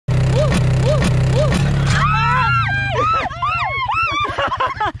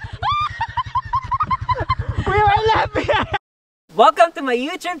Welcome to my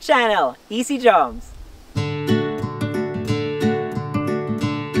YouTube channel, Easy Jumps.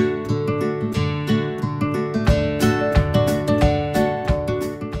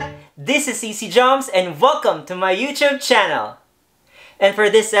 This is Easy Jumps and welcome to my YouTube channel. And for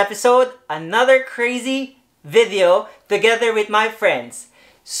this episode, another crazy video together with my friends.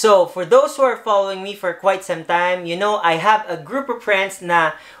 So for those who are following me for quite some time, you know I have a group of friends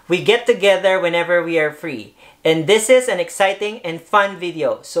na we get together whenever we are free. And this is an exciting and fun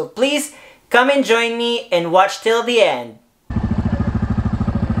video. So please come and join me and watch till the end.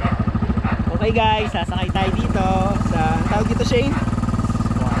 Okay guys, sasakay tayo dito sa, tawag dito Shane?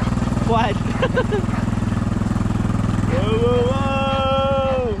 Quad. Whoa, whoa,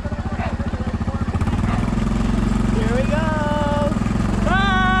 whoa! Here we go!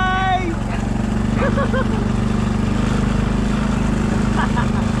 Bye!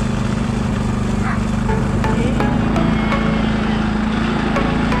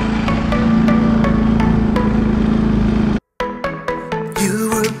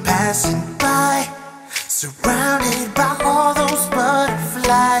 You were passing by, surrounded by all those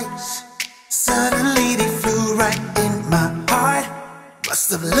butterflies. Suddenly they flew right in my heart.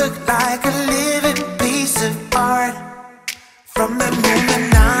 Must have looked like a living piece of art. From that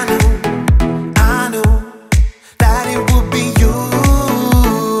moment I knew that it would be you.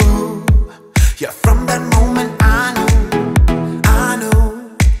 Yeah, from that moment I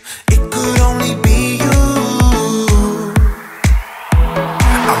knew it could only be you.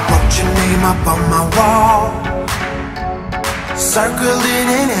 I wrote your name up on my wall, circled in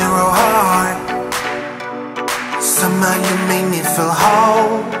an arrow heart. Somehow you made me feel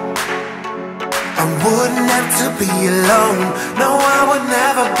whole. I wouldn't have to be alone. No, I would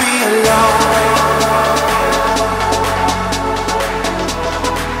never be alone.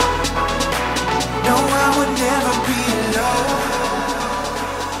 No, I would never be alone.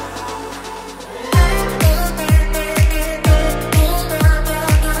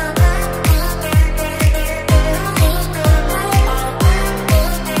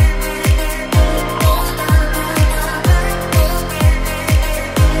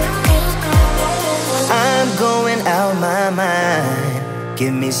 Going out my mind.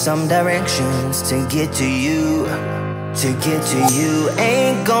 Give me some directions to get to you. To get to you.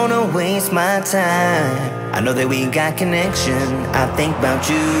 Ain't gonna waste my time. I know that we got connection. I think about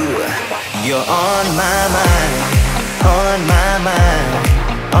you. You're on my mind. On my mind.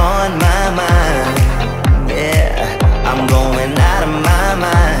 On my mind. Yeah, I'm going out of my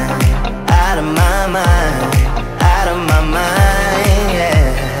mind. Out of my mind. Out of my mind.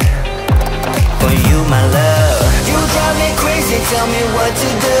 Yeah, for you, my love. You drive me crazy, tell me what to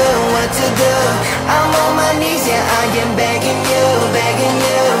do, what to do. I'm on my knees, yeah, I am begging you, begging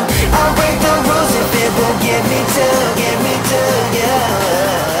you. I'll break the rules if it will get me to, yeah.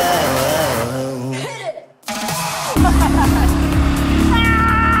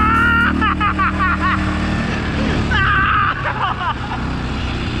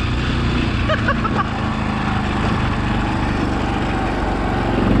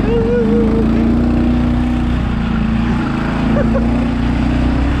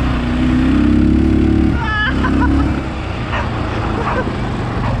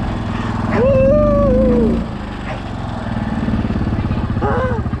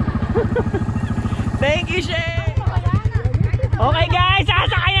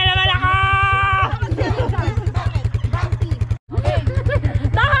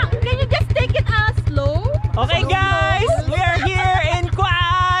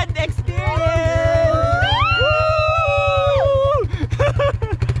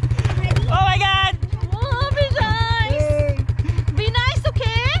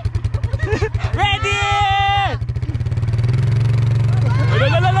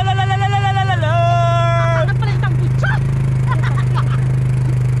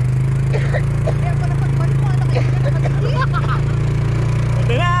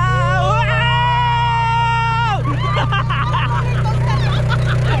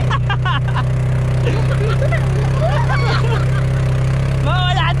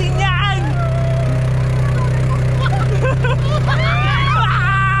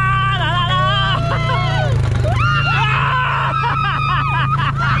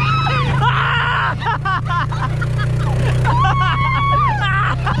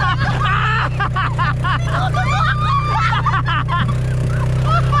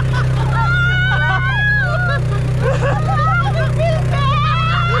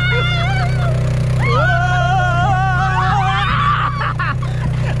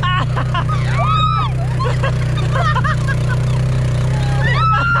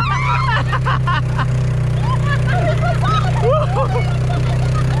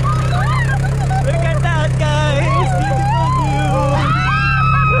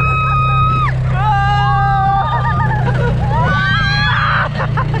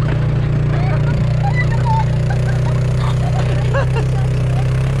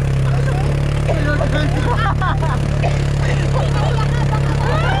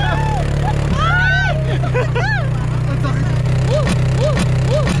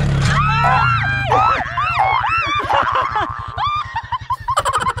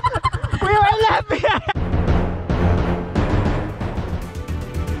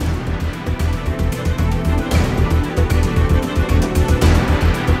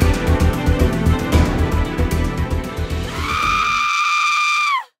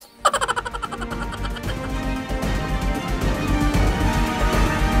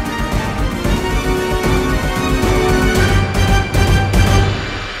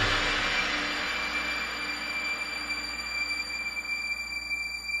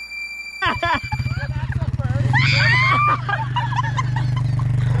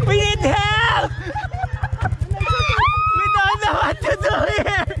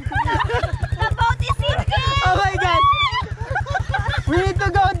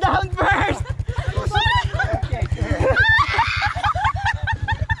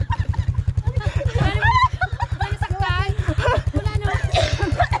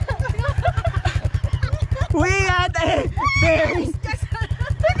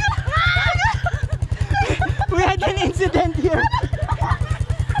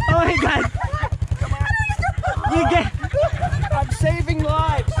 my God! You get... I'm saving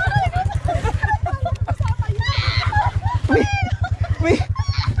lives!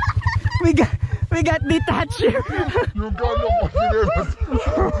 We got detached here. Yung gano ko, sinelas ko.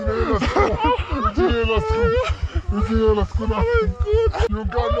 Sinelas ko na. Yung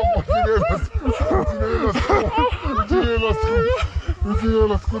gano ko, sinelas ko.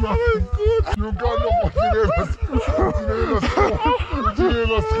 Sinelas ko na. Yung gano ko, sinelas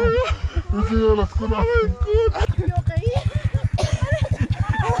ko na. You okay?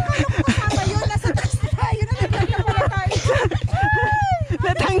 Kasama yun, nasa taas na tayo. Natanggal pala tayo.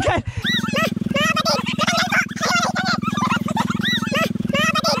 Natanggal.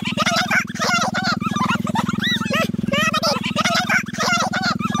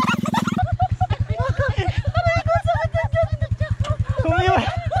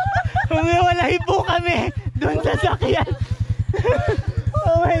 Humiwalay po kami doon sa sakyan.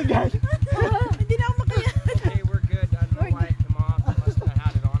 Oh my God. Hindi na ako makaya. Hey, we're good. I don't know why it came off. I must have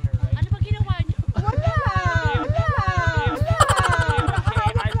had it on there, right? Ano ba ginawa niyo? Wala. Okay,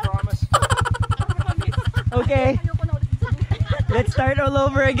 I promise. Okay. Let's start all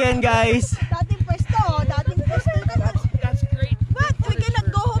over again, guys. Dating pwesto. That's great. What? We cannot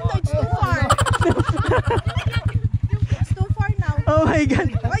go home now. It's too far. It's too far now. Oh my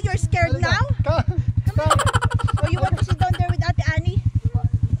God. Oh, you're scared now? Come on. Oh, you want to sit down there with Ate Annie?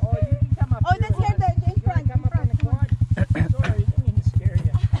 Oh, you can come up. Oh, let's get there in front. Come up in the quad. Sorry, I didn't mean to scare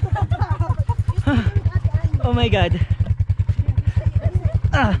you. Oh my God.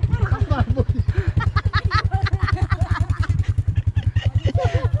 Ah.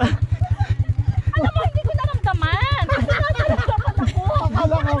 Ano mo, hindi ko naramdaman.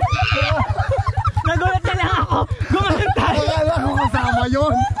 Nagulat na lang ako. Gumanon tayo. Akala ko kasama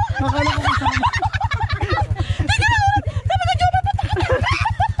yun. Akala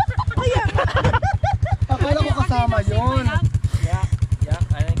ko kasama yun. Yeah,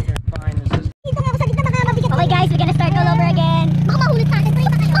 I think you're fine. It's just Okay guys, we're gonna start all over again. Baka mahulog sa akin.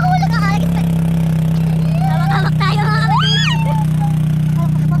 Mahulog ka. Hawak-hawak tayo mga kapatid.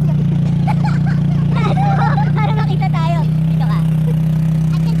 Para makita tayo. Dito ka. I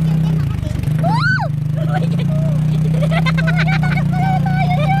can feel them mga kapatid. Woo! Oh my God.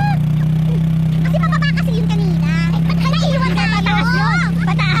 Kasi pababa kasi yun kanina. Naiiwan ka. Pataas yun.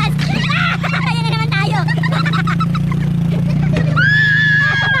 Pataas. Ayan na naman tayo.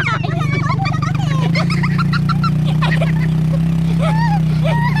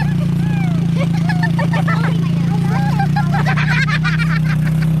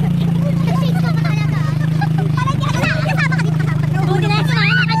 Buti na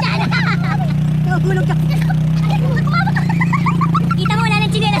sumama ka dyan. Nahulog ka. Kita mo wala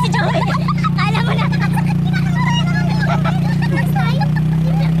ng chinela si Joey. Kala mo na.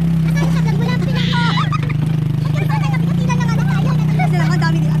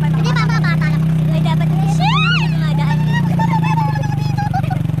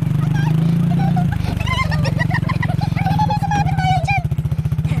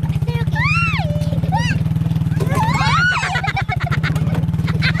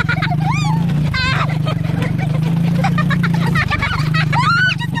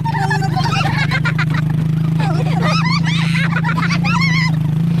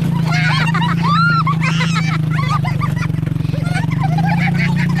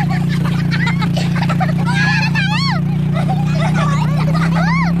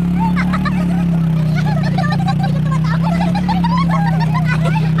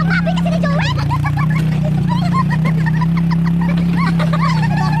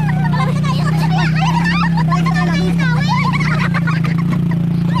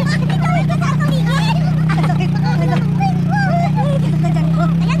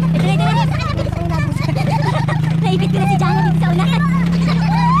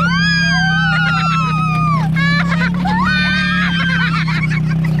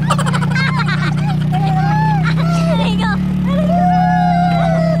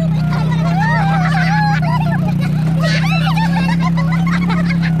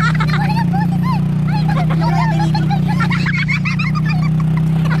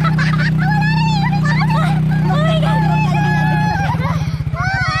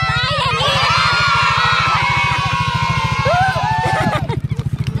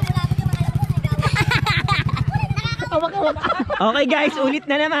 Okay guys, ulit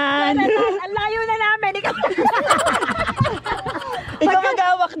na naman. Ang layo na namin. Ikaw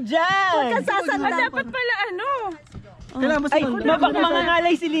mag-awak dyan. Sasanda. Dapat pala ano. Ay, mabak mga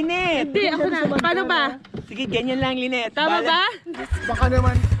ngalay si Linet. Hindi, ako na. Paano ba? Sige, ganyan lang Linet. Tama ba? Baka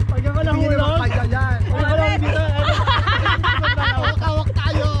naman. Pag ako nahulog. Kaya yan. Wala dito. Hawak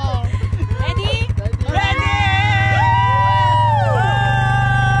tayo.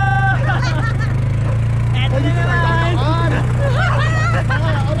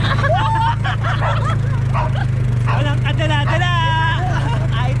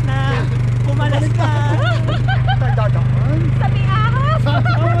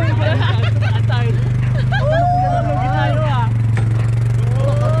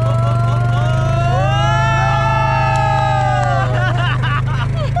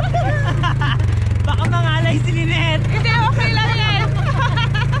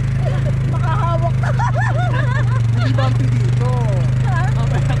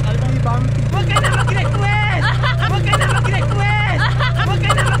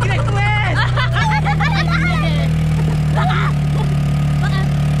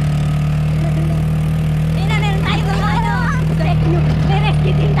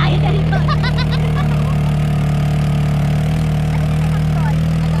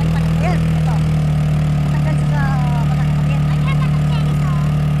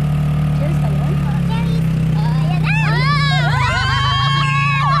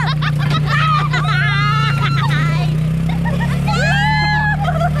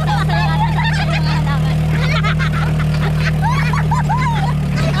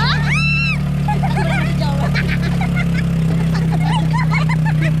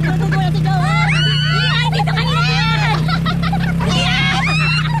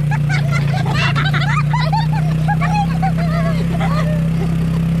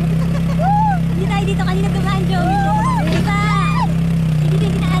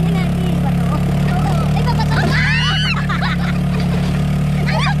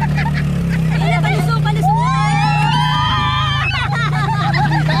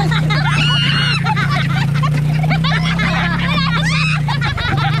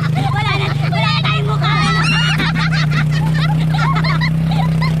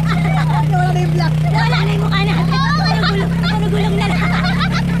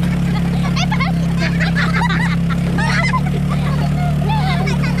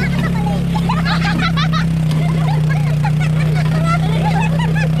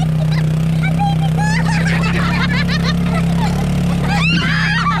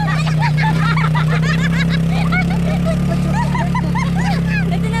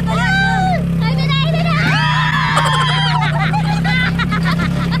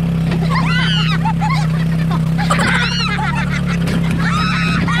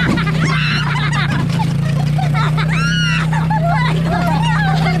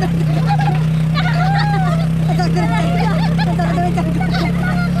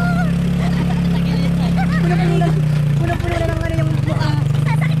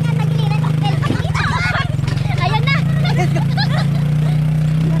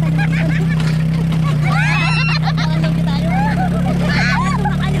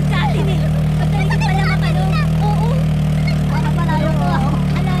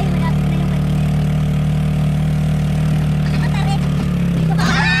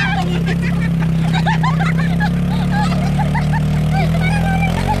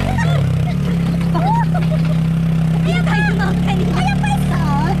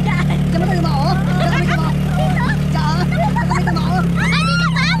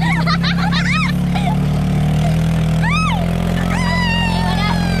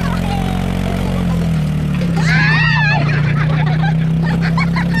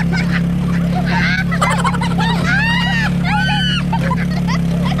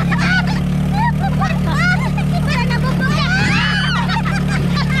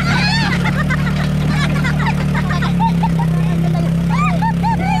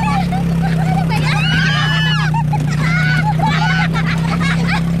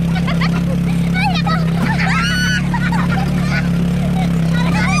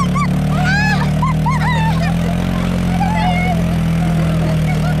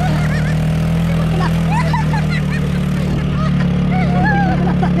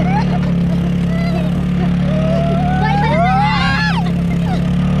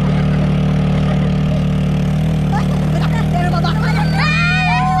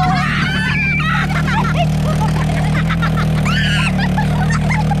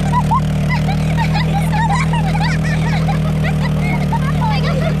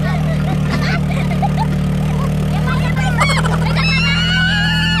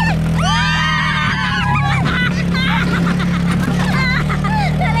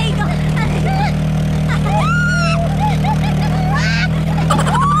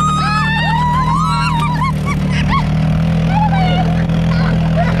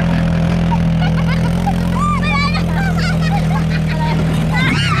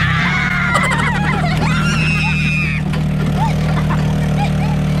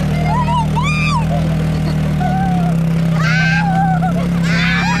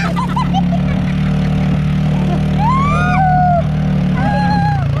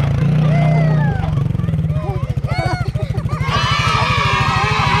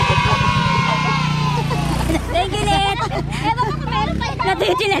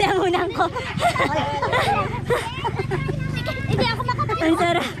 ko. Hindi ako makapagod. Ang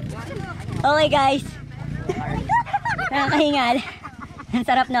sarap. Okay guys. Nakakahingal. Ang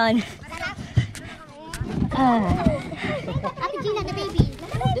sarap nun. Ate Gina, the baby.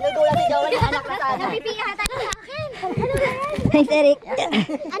 Dinudula si Joel yung anak na sana. Napipiya tayo sa akin. Thanks, Eric.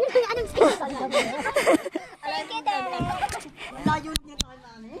 Anong skill?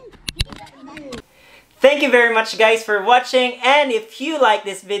 Thank you very much guys for watching, and if you like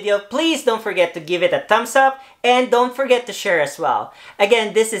this video, please don't forget to give it a thumbs up and don't forget to share as well.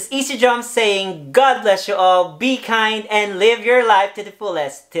 Again, this is Easy Jumps saying God bless you all, be kind, and live your life to the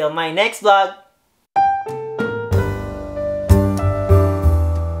fullest. Till my next vlog.